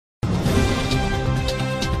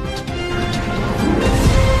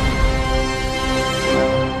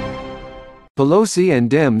Pelosi and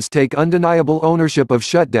Dems take undeniable ownership of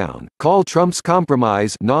shutdown, call Trump's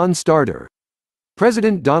compromise non-starter.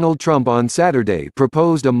 President Donald Trump on Saturday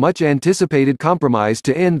proposed a much-anticipated compromise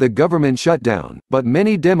to end the government shutdown, but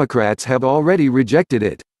many Democrats have already rejected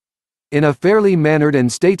it. In a fairly mannered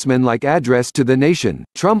and statesmanlike address to the nation,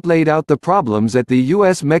 Trump laid out the problems at the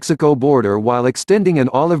U.S.-Mexico border while extending an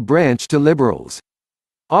olive branch to liberals.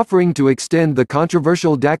 Offering to extend the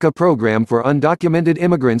controversial DACA program for undocumented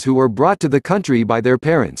immigrants who were brought to the country by their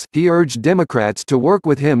parents, he urged Democrats to work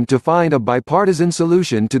with him to find a bipartisan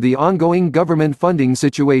solution to the ongoing government funding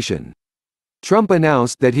situation. Trump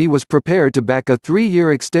announced that he was prepared to back a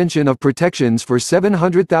 3-year extension of protections for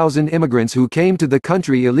 700,000 immigrants who came to the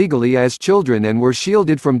country illegally as children and were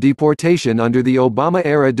shielded from deportation under the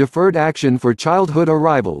Obama-era Deferred Action for Childhood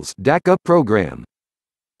Arrivals (DACA) program.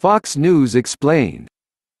 Fox News explained.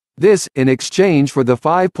 This, in exchange for the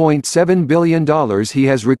 $5.7 billion he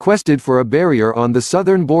has requested for a barrier on the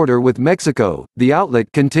southern border with Mexico, the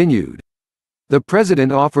outlet continued. The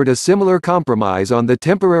president offered a similar compromise on the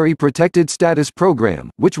Temporary Protected Status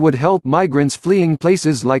program, which would help migrants fleeing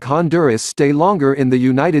places like Honduras stay longer in the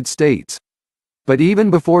United States. But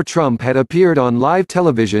even before Trump had appeared on live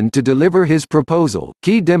television to deliver his proposal,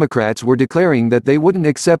 key Democrats were declaring that they wouldn't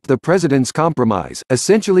accept the president's compromise,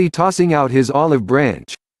 essentially tossing out his olive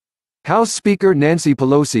branch. House Speaker Nancy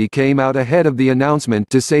Pelosi came out ahead of the announcement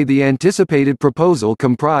to say the anticipated proposal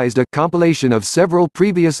comprised a compilation of several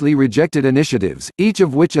previously rejected initiatives, each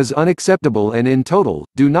of which is unacceptable and in total,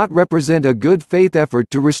 do not represent a good faith effort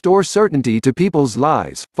to restore certainty to people's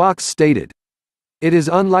lives, Fox stated. It is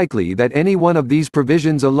unlikely that any one of these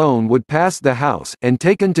provisions alone would pass the House, and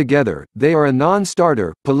taken together, they are a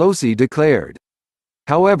non-starter, Pelosi declared.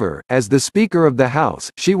 However, as the Speaker of the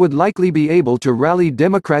House, she would likely be able to rally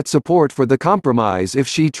Democrat support for the compromise if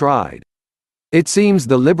she tried. It seems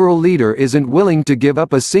the liberal leader isn't willing to give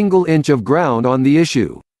up a single inch of ground on the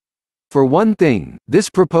issue. For one thing, this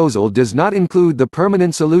proposal does not include the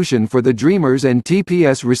permanent solution for the Dreamers and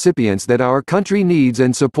TPS recipients that our country needs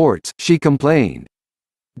and supports, she complained.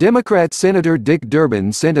 Democrat Senator Dick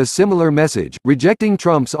Durbin sent a similar message, rejecting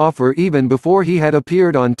Trump's offer even before he had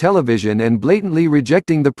appeared on television and blatantly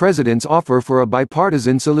rejecting the president's offer for a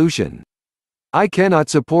bipartisan solution. I cannot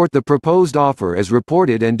support the proposed offer as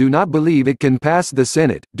reported and do not believe it can pass the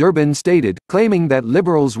Senate, Durbin stated, claiming that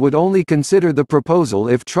liberals would only consider the proposal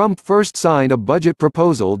if Trump first signed a budget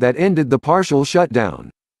proposal that ended the partial shutdown.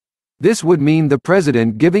 This would mean the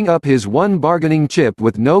president giving up his one bargaining chip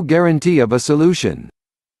with no guarantee of a solution.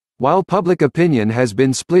 While public opinion has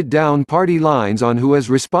been split down party lines on who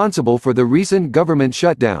is responsible for the recent government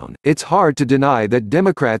shutdown, it's hard to deny that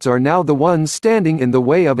Democrats are now the ones standing in the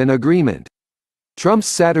way of an agreement. Trump's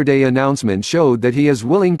Saturday announcement showed that he is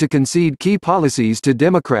willing to concede key policies to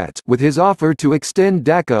Democrats, with his offer to extend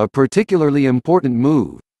DACA a particularly important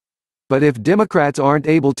move. But if Democrats aren't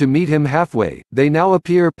able to meet him halfway, they now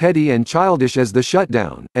appear petty and childish as the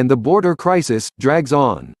shutdown, and the border crisis, drags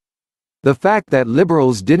on. The fact that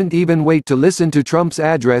liberals didn't even wait to listen to Trump's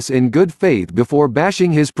address in good faith before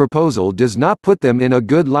bashing his proposal does not put them in a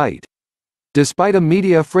good light. Despite a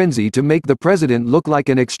media frenzy to make the president look like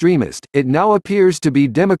an extremist, it now appears to be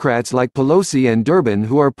Democrats like Pelosi and Durbin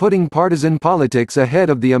who are putting partisan politics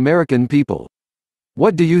ahead of the American people.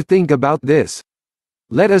 What do you think about this?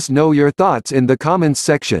 Let us know your thoughts in the comments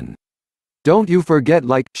section. Don't you forget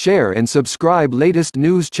like, share and subscribe latest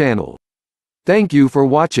news channel. Thank you for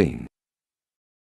watching.